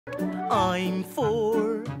I'm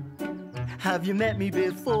 4. Have you met me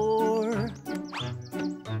before?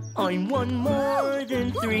 I'm 1 more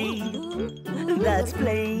than 3. That's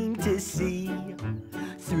plain to see.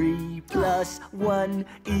 3 plus 1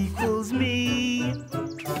 equals me.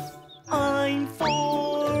 I'm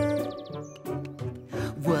 4.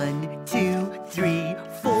 1, 2, 3,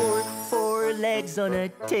 4. 4 legs on a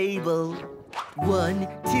table. 1,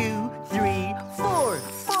 2, 3, 4.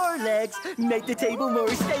 4 legs make the table more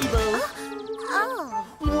stable.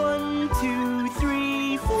 1, 2,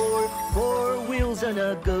 3, 4. 4 wheels on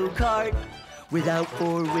a go-kart. Without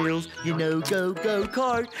 4 wheels, you know,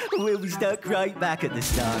 go-kart. We'll be stuck right back at the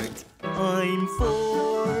start. I'm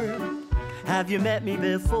 4. Have you met me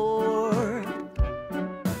before?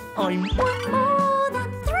 I'm 1 more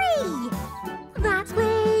than 3. That's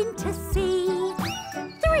plain to see.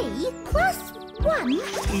 3 plus 1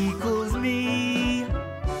 equals me.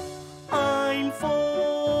 I'm 4.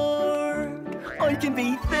 I can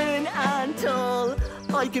be thin and tall.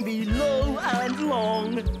 I can be low and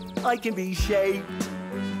long. I can be shaped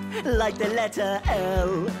like the letter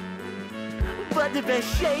L. But the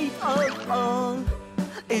best shape of all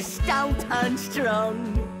is stout and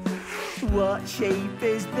strong. What shape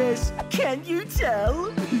is this? Can you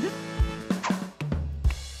tell?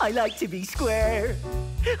 I like to be square.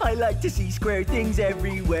 I like to see square things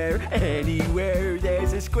everywhere. Anywhere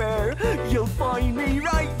there's a square, you'll find me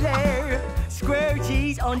right there. Square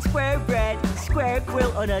cheese on square bread, square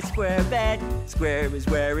quilt on a square bed. Square is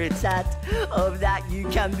where it's at, of that you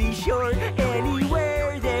can be sure.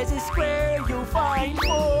 Anywhere there's a square, you'll find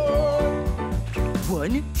more.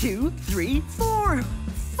 1, 2, 3, 4.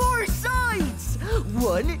 4 sides.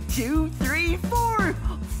 1, 2, 3, 4.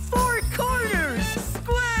 4 corners.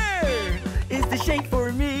 Square is the shape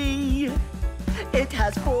for me. It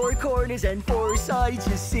has 4 corners and 4 sides,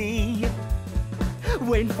 you see.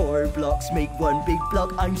 When 4 blocks make 1 big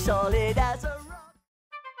block, I'm solid as a rock.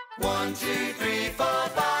 1, 2, 3, 4,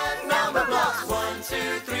 5 number blocks. 1,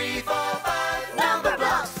 2, 3, 4, 5 number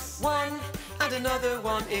blocks. 1 and another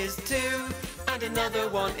one is 2 and another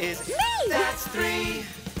one is me. That's 3.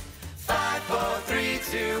 5, 4, 3,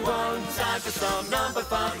 2, 1. Time for some number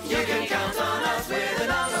fun. You can count on us with a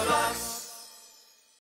number.